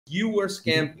You were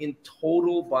scammed in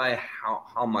total by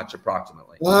how much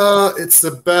approximately? It's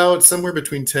about somewhere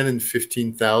between 10 and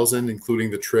 15,000,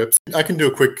 including the trips. I can do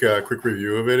a quick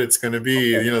review of it. It's going to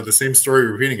be, the same story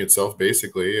repeating itself,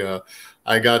 basically.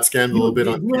 I got scammed a little bit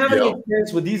on Do you have any PPL.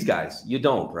 experience with these guys? You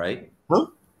don't, right? Huh?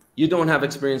 You don't have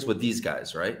experience with these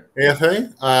guys, right?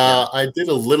 AFA? I did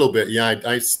a little bit. Yeah,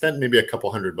 I spent maybe a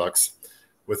couple $100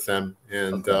 with them.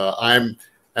 And okay.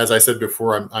 As I said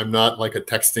before, I'm not like a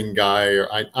texting guy. Or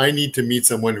I need to meet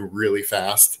someone really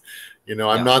fast.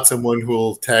 I'm not someone who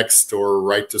will text or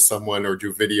write to someone or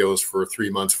do videos for 3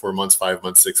 months, 4 months, 5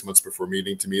 months, 6 months before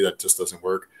meeting. To me, that just doesn't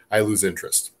work. I lose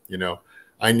interest.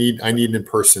 I need in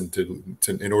person to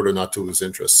in order not to lose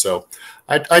interest. So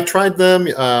I tried them.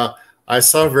 I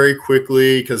saw very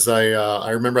quickly, because I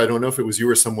remember, I don't know if it was you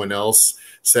or someone else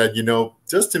said,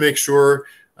 just to make sure,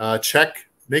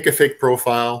 make a fake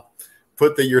profile,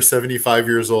 put that you're 75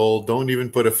 years old, don't even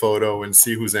put a photo, and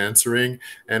see who's answering.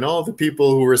 And all the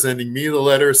people who were sending me the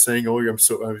letters saying, oh, you're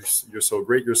so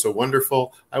great, you're so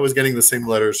wonderful, I was getting the same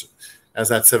letters as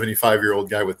that 75-year-old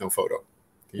guy with no photo.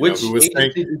 Which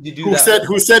agency did you do that?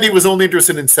 Who said he was only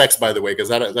interested in sex, by the way, because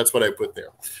that's what I put there.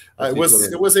 It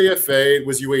was AFA, it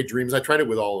was UA Dreams. I tried it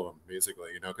with all of them, basically,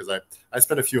 because I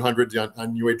spent a few hundred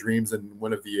on UA Dreams and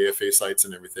one of the AFA sites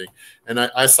and everything. And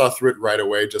I saw through it right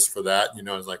away just for that.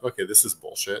 I was like, okay, this is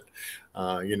bullshit.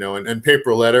 And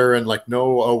paper letter and like,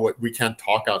 no, we can't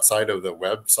talk outside of the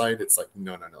website. It's like,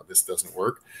 no, this doesn't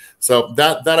work. So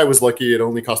that I was lucky. It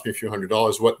only cost me a few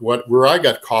 $100s. Where I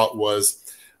got caught was,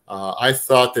 I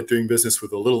thought that doing business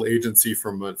with a little agency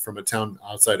from a town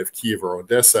outside of Kiev or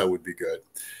Odessa would be good,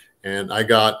 and I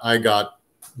got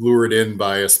lured in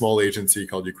by a small agency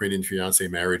called Ukrainian Fiancee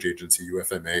Marriage Agency,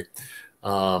 UFMA.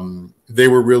 They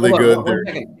were really good.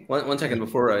 One second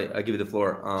before I give you the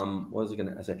floor. What was I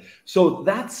going to say? So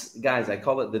that's, guys, I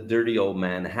call it the dirty old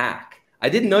man hack. I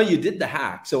didn't know you did the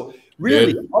hack. So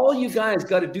really, all you guys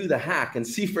got to do the hack and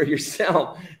see for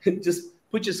yourself. Just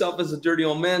put yourself as a dirty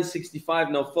old man,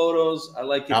 65, no photos. I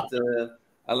like it.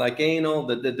 I like anal,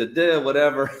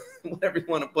 whatever, whatever you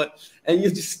want to put. And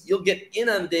you'll get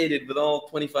inundated with all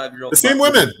 25-year-old. The same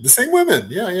women.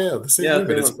 Yeah. The same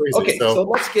women. It's crazy. Okay, so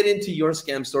let's get into your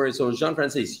scam story. So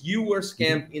Jean-Francis, you were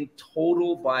scammed in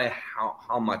total by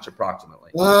how much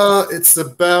approximately? It's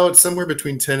about somewhere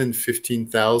between 10 and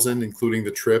 15,000, including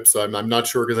the trip. So I'm not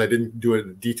sure, because I didn't do a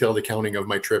detailed accounting of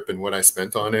my trip and what I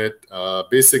spent on it.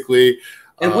 Basically.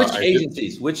 And which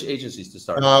agencies? Which agencies to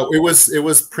start? It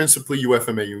was principally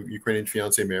UFMA, Ukrainian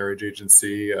Fiancee Marriage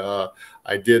Agency.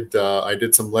 I did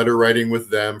some letter writing with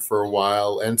them for a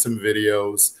while and some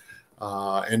videos.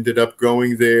 Ended up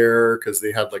going there because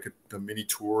they had like a mini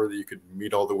tour that you could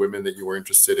meet all the women that you were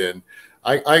interested in.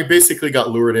 I basically got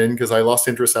lured in because I lost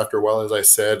interest after a while, as I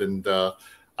said, and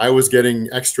I was getting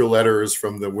extra letters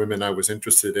from the women I was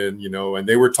interested in, and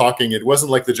they were talking. It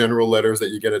wasn't like the general letters that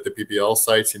you get at the PPL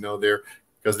sites,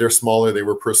 because they're smaller, they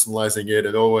were personalizing it.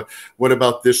 And, oh, what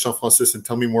about this, Jean-Francis? And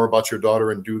tell me more about your daughter,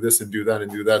 and do this and do that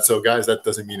and do that. So, guys, that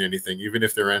doesn't mean anything. Even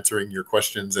if they're answering your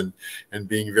questions and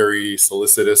being very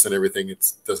solicitous and everything,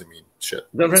 it doesn't mean shit.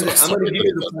 I'm going to give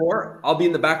you the floor. I'll be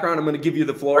in the background. I'm going to give you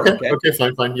the floor. Okay,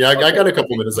 fine. Yeah, I got a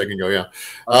couple minutes I can go,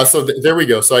 yeah. So there we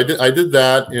go. So I did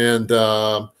that, and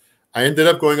I ended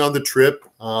up going on the trip.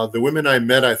 The women I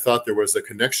met, I thought there was a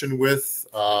connection with.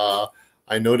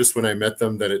 I noticed when I met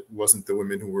them that it wasn't the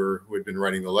women who had been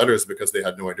writing the letters, because they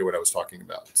had no idea what I was talking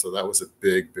about. So that was a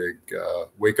big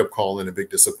wake-up call and a big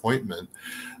disappointment.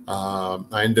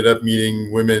 I ended up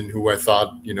meeting women who I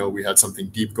thought, we had something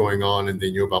deep going on, and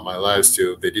they knew about my lives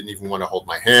too. They didn't even want to hold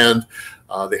my hand.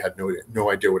 They had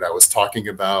no idea what I was talking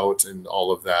about and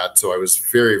all of that. So I was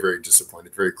very, very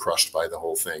disappointed, very crushed by the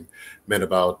whole thing. Met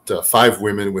about 5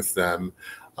 women with them.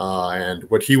 And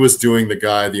what he was doing,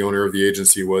 the owner of the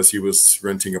agency, was he was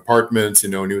renting apartments,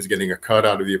 and he was getting a cut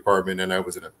out of the apartment, and I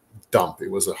was in a dump. It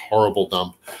was a horrible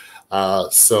dump.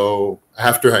 So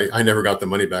after I never got the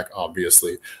money back,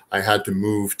 obviously, I had to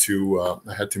move to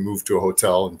a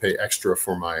hotel and pay extra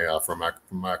for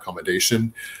my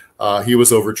accommodation. He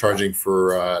was overcharging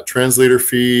for translator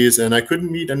fees, and I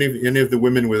couldn't meet any of the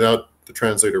women without the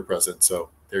translator present. So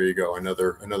there you go,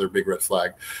 another big red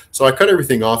flag. So I cut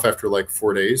everything off after like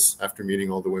 4 days after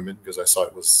meeting all the women, because I saw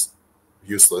it was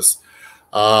useless.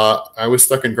 I was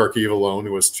stuck in Kharkiv alone.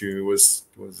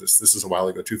 This is a while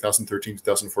ago, 2013,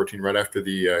 2014, right after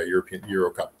the European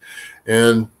Euro Cup,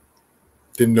 and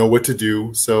didn't know what to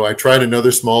do. So I tried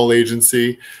another small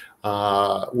agency.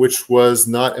 which was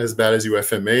not as bad as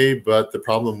UFMA, but the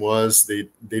problem was they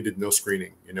did no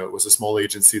screening. You know, it was a small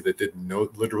agency that did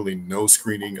literally no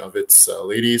screening of its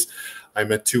ladies. I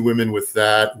met 2 women with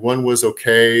that. One was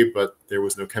okay, but there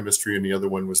was no chemistry, and the other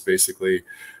one was basically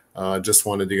just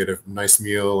wanted to get a nice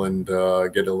meal and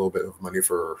get a little bit of money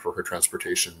for her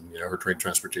transportation, you know, her train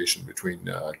transportation between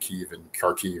Kyiv and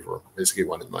Kharkiv, or basically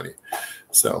wanted money.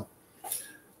 So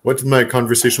what did my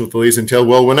conversation with the ladies entail?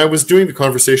 Well, when I was doing the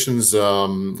conversations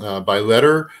by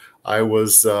letter, I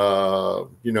was,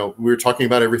 you know, we were talking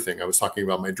about everything. I was talking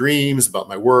about my dreams, about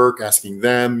my work, asking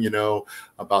them, you know,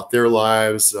 about their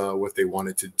lives, what they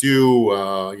wanted to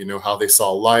do, you know, how they saw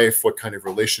life, what kind of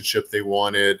relationship they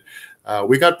wanted.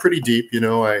 We got pretty deep, you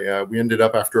know. We ended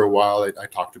up after a while. I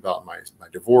talked about my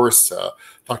divorce,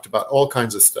 talked about all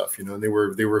kinds of stuff, you know. And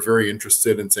they were very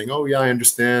interested in saying, "Oh yeah, I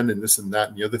understand," and this and that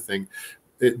and the other thing.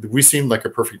 We seemed like a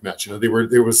perfect match, you know.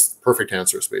 There was perfect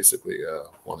answers, basically.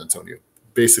 Juan Antonio,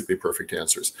 basically perfect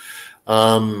answers.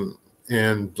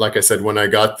 And like I said, when I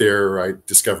got there, I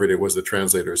discovered it was the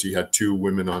translators. He had 2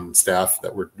 women on staff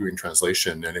that were doing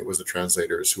translation, and it was the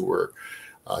translators who were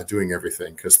doing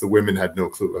everything, because the women had no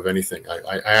clue of anything.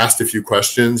 I asked a few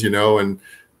questions, you know, and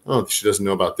oh, she doesn't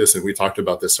know about this, and we talked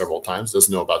about this several times.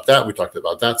 Doesn't know about that. We talked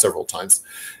about that several times.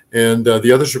 And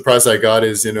the other surprise I got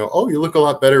is, you know, oh, you look a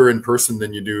lot better in person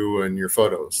than you do in your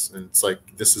photos. And it's like,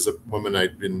 this is a woman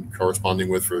I'd been corresponding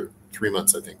with for 3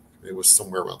 months, I think. It was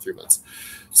somewhere around 3 months.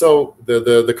 So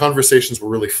the conversations were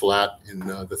really flat in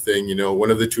the thing. You know,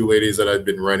 one of the 2 ladies that I'd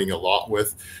been writing a lot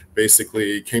with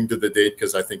basically came to the date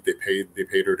because I think they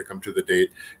paid her to come to the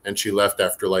date, and she left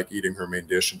after like eating her main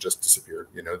dish and just disappeared.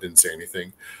 You know, didn't say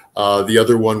anything. The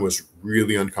other one was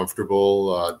really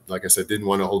uncomfortable. Like I said, didn't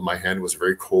want to hold my hand. Was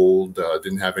very cold.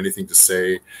 Didn't have anything to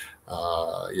say.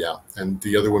 Yeah, and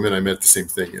the other women I met, the same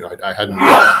thing. You know, I hadn't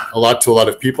a lot to a lot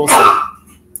of people. So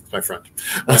my friend.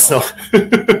 So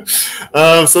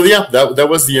yeah, that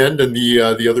was the end. And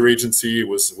the other agency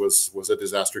was a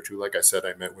disaster too. Like I said,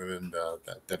 I met women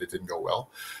that it didn't go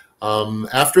well.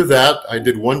 After that, I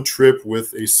did one trip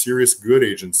with a serious good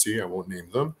agency. I won't name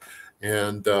them.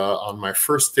 And on my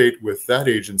first date with that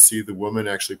agency, the woman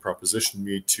actually propositioned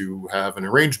me to have an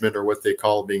arrangement, or what they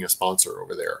call being a sponsor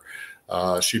over there.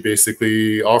 She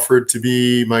basically offered to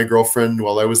be my girlfriend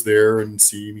while I was there and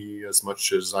see me as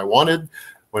much as I wanted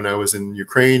when I was in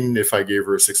Ukraine, if I gave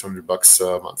her $600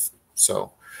 a month.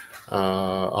 So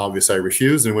obviously I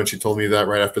refused. And when she told me that,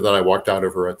 right after that, I walked out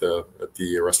of her at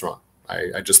the restaurant.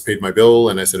 I just paid my bill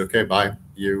and I said, okay, bye.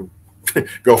 You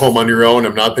go home on your own.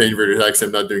 I'm not paying for your taxi.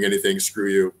 I'm not doing anything. Screw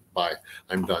you. Bye.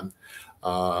 I'm done.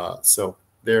 So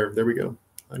there we go.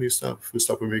 How do you stop? Who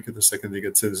stop when we get the second they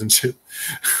get citizenship?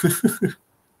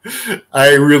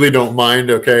 I really don't mind.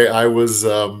 Okay. I was,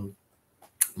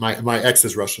 my ex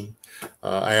is Russian.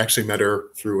 I actually met her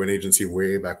through an agency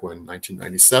way back when,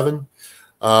 1997.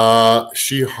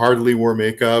 She hardly wore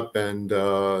makeup,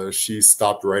 and she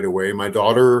stopped right away. My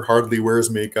daughter hardly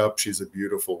wears makeup. She's a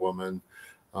beautiful woman.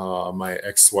 My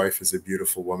ex-wife is a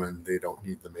beautiful woman. They don't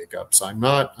need the makeup, so I'm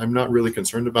not really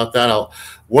concerned about that.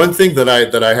 One thing that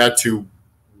I had to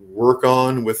work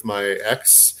on with my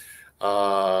ex,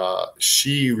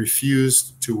 she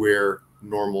refused to wear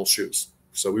normal shoes.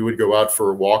 So we would go out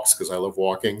for walks, because I love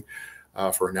walking,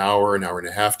 for an hour and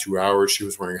a half, 2 hours. She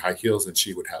was wearing high heels, and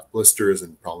she would have blisters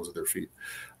and problems with her feet.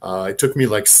 It took me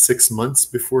like 6 months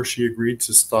before she agreed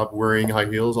to stop wearing high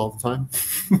heels all the time.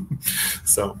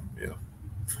 So, yeah.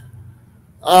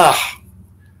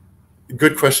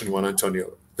 Good question, Juan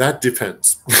Antonio. That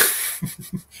depends.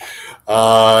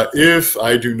 If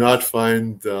I do not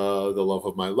find the love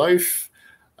of my life,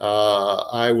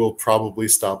 I will probably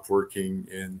stop working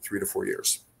in 3 to 4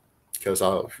 years, because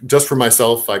just for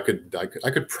myself, I could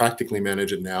practically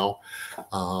manage it now,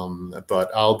 but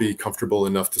I'll be comfortable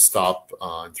enough to stop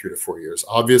in 3 to 4 years.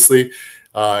 Obviously,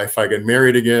 if I get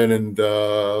married again and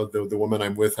the woman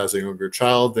I'm with has a younger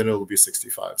child, then it'll be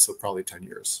 65. So probably 10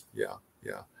 years. Yeah.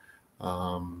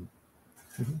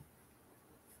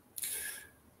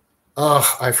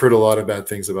 I've heard a lot of bad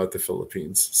things about the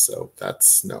Philippines, so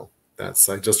that's no.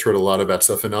 I just heard a lot of bad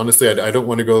stuff, and honestly, I don't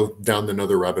want to go down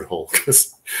another rabbit hole,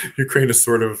 because Ukraine is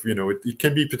sort of, it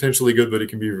can be potentially good, but it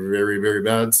can be very, very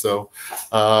bad. So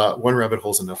one rabbit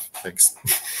hole's enough. Thanks.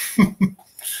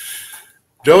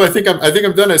 Joe, I think I'm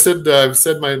done. I've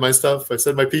said my stuff. I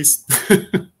said my piece.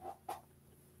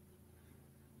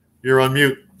 You're on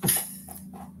mute.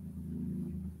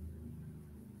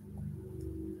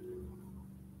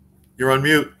 You're on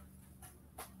mute.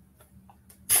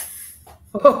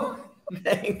 Oh,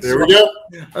 thanks. There we go.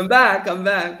 I'm back.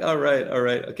 All right.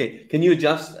 Okay. Can you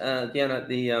adjust, Diana,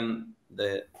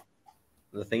 the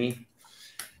thingy,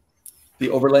 the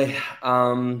overlay.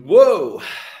 Whoa.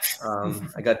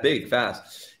 I got big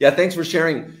fast. Yeah, thanks for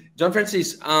sharing, John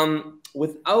Francis.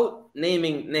 Without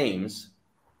naming names,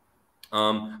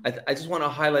 I just want to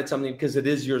highlight something because it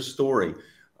is your story.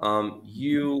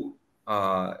 You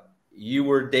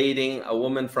were dating a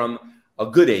woman from a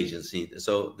good agency.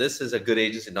 So this is a good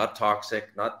agency, not toxic,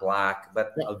 not black,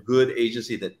 but a good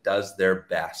agency that does their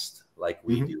best, like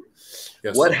we do.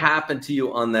 Yes. What happened to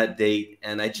you on that date?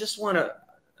 And I just want to,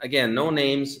 again, no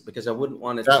names because I wouldn't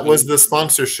want to. That was the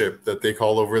sponsorship that they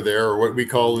call over there, or what we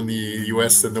call in the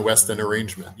US and the West an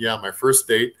arrangement. Yeah, my first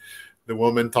date. The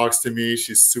woman talks to me.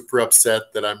 She's super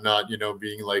upset that I'm not,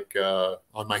 being like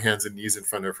on my hands and knees in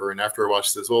front of her. And after a while,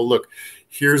 she says, "Well, look,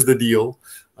 here's the deal.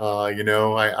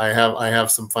 I have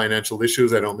some financial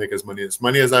issues. I don't make as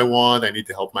money as I want. I need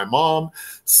to help my mom.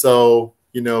 So,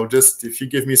 just if you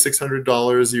give me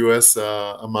 $600 US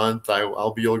a month,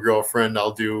 I'll be your girlfriend.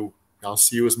 I'll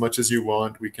see you as much as you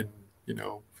want. We can,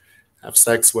 have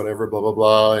sex, whatever, blah, blah,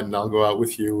 blah. And I'll go out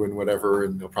with you and whatever,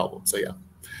 and no problem." So, yeah.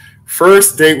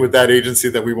 First date with that agency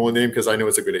that we won't name because I know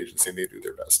it's a good agency and they do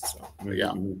their best. So,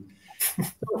 yeah.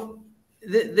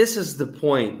 This is the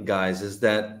point, guys, is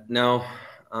that now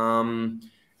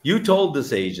you told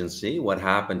this agency what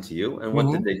happened to you and what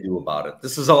did they do about it?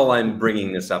 This is all I'm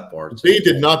bringing this up for. They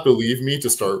did not believe me to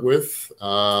start with.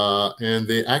 And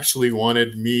they actually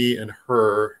wanted me and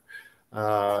her.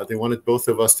 They wanted both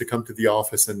of us to come to the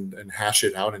office and hash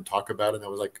it out and talk about it. And I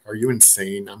was like, "Are you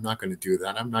insane? I'm not going to do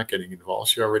that. I'm not getting involved."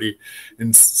 She already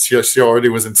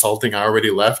was insulting. I already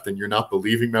left, and you're not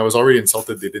believing me. I was already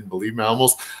insulted. They didn't believe me. I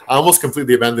almost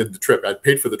completely abandoned the trip. I'd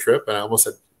paid for the trip, and I almost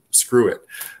said, "Screw it."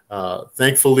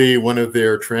 Thankfully, one of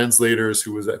their translators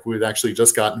who had actually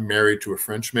just gotten married to a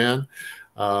French man,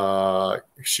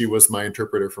 she was my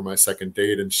interpreter for my second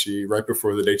date. And she, right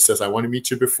before the date, says, "I want to meet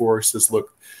you before." She says,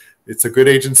 "Look, it's a good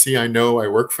agency. I know. I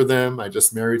work for them. I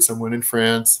just married someone in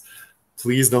France.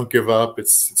 Please don't give up.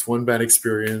 It's one bad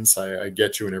experience. I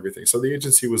get you and everything." So the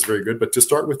agency was very good. But to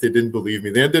start with, they didn't believe me.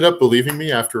 They ended up believing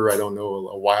me after, I don't know,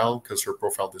 a while because her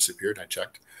profile disappeared. I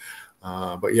checked.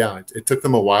 But yeah, it took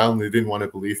them a while and they didn't want to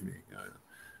believe me.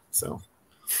 So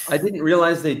I didn't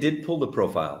realize they did pull the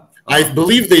profile. I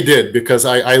believe they did because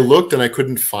I looked and I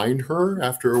couldn't find her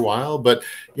after a while. But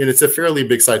it's a fairly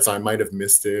big site, so I might have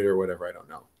missed it or whatever. I don't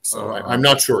know. So I'm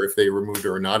not sure if they removed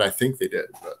her or not. I think they did.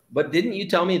 But didn't you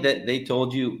tell me that they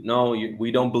told you, "No, we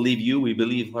don't believe you. We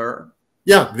believe her"?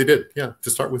 Yeah, they did. Yeah,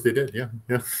 to start with, they did. Yeah.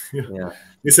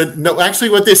 They said no. Actually,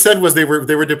 what they said was they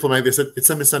were diplomatic. They said it's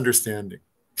a misunderstanding.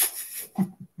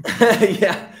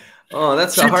 Yeah. Oh,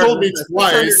 that's she told me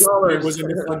twice. It was a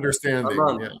misunderstanding.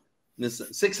 Yeah.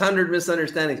 600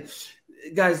 misunderstandings,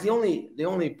 guys. The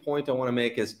only point I want to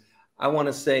make is I want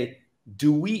to say,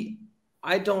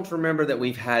 I don't remember that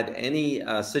we've had any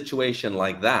situation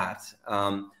like that,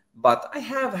 but I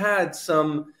have had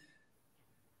some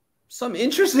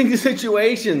interesting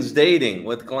situations dating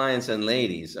with clients and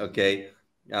ladies. Okay,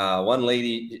 one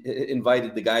lady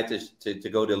invited the guy to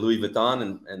go to Louis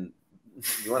Vuitton and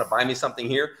 "You want to buy me something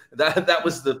here?" That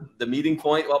was the meeting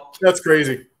point. Well, that's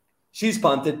crazy. She's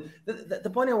punted.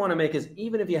 The point I want to make is,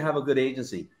 even if you have a good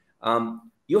agency,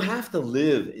 you have to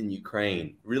live in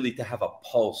Ukraine really to have a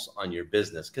pulse on your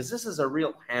business, because this is a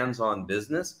real hands-on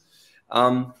business.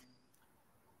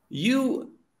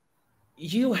 You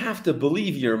have to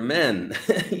believe your men.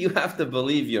 You have to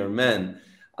believe your men.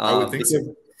 I would think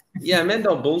so. Yeah, men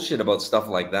don't bullshit about stuff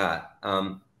like that.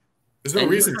 There's no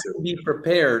reason to be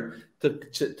prepared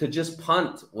to just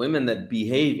punt women that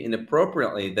behave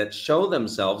inappropriately, that show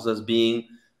themselves as being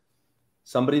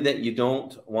somebody that you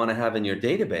don't want to have in your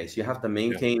database. You have to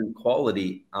maintain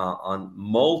quality on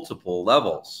multiple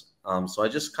levels. So I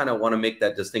just kind of want to make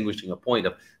that distinguishing a point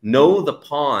of know the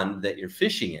pond that you're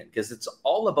fishing in, because it's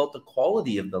all about the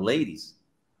quality of the ladies.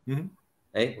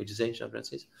 Hey, would you say, Jean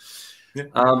Francis? Yeah.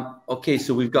 Okay,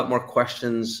 so we've got more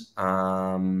questions.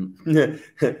 Hashtag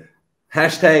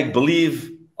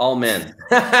believe all men.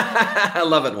 I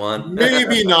love it, Juan.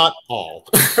 Maybe not all.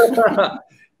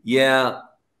 Yeah,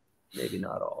 maybe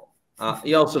not all.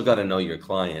 You also got to know your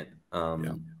client.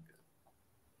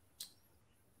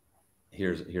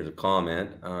 Here's a comment.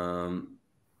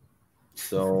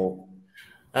 So,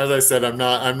 as I said, I'm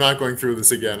not going through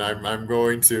this again. I'm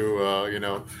going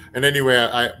to And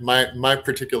anyway, my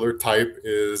particular type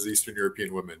is Eastern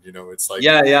European women. It's like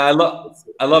I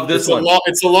love this one.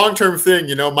 It's a long-term thing.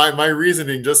 My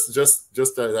reasoning, just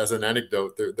as an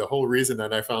anecdote, the whole reason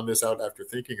that I found this out after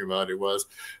thinking about it was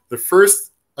the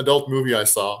first adult movie I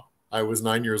saw. I was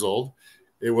 9 years old.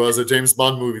 It was a James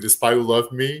Bond movie, The Spy Who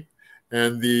Loved Me.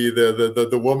 and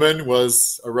the woman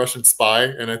was a Russian spy,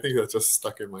 and I think that just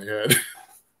stuck in my head.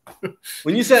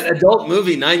 When you said adult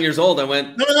movie, 9 years old, I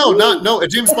went, no, a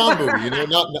James Bond movie,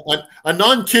 not a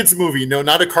non-kids movie,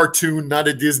 not a cartoon, not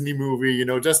a Disney movie,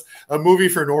 just a movie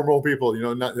for normal people,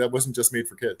 that wasn't just made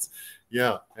for kids.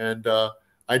 Yeah, and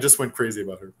I just went crazy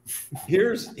about her.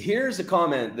 Here's a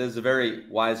comment. There's a very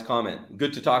wise comment.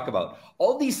 Good to talk about.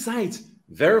 All these sites,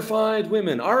 verified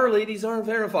women. Our ladies aren't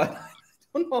verified.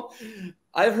 I don't know.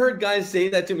 I've heard guys say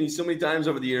that to me so many times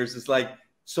over the years. It's like,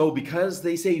 so because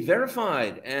they say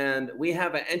verified and we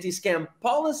have an anti-scam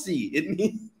policy,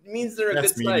 it means they're a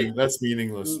good site. That's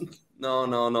meaningless. No.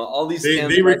 All these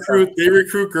they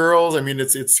recruit girls. I mean,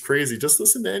 it's crazy. Just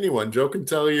listen to anyone. Joe can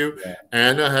tell you. Yeah.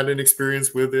 Anna had an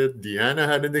experience with it. Deanna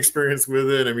had an experience with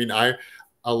it. I mean,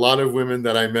 a lot of women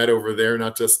that I met over there,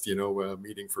 not just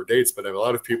meeting for dates, but a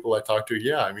lot of people I talked to.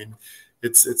 Yeah, I mean,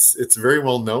 it's very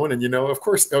well known. And of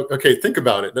course, okay, think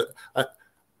about it.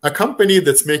 A company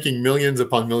that's making millions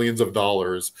upon millions of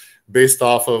dollars based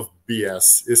off of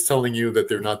BS is telling you that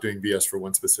they're not doing BS for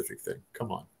one specific thing.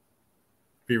 Come on.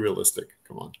 Be realistic.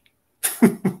 Come on.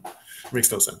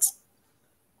 Makes no sense.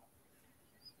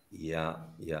 Yeah.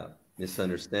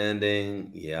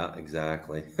 Misunderstanding. Yeah,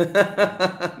 exactly.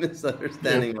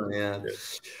 Misunderstanding, man.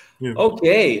 Yeah.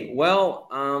 Okay. Well,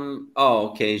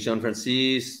 okay.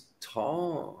 Jean-Francis,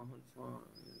 tall.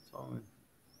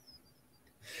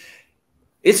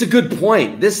 It's a good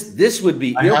point. This would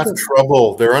be. I have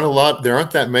trouble. There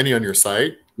aren't that many on your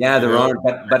site. Yeah, there aren't.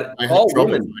 But all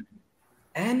women.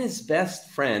 Anna's best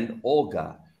friend,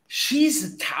 Olga,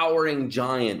 she's a towering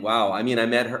giant. Wow. I mean, I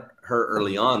met her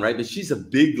early on, right? But she's a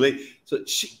big lady. So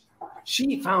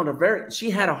she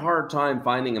had a hard time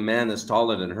finding a man that's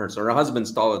taller than her. So her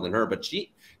husband's taller than her, but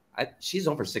she's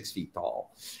over 6 feet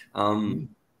tall.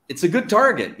 It's a good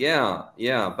target.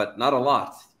 Yeah, but not a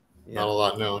lot. Yeah. Not a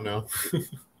lot. No.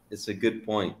 It's a good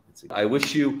point. I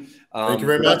wish you. Thank you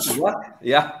very much.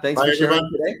 Yeah. Thanks for sharing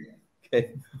today.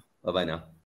 Okay. Bye-bye now.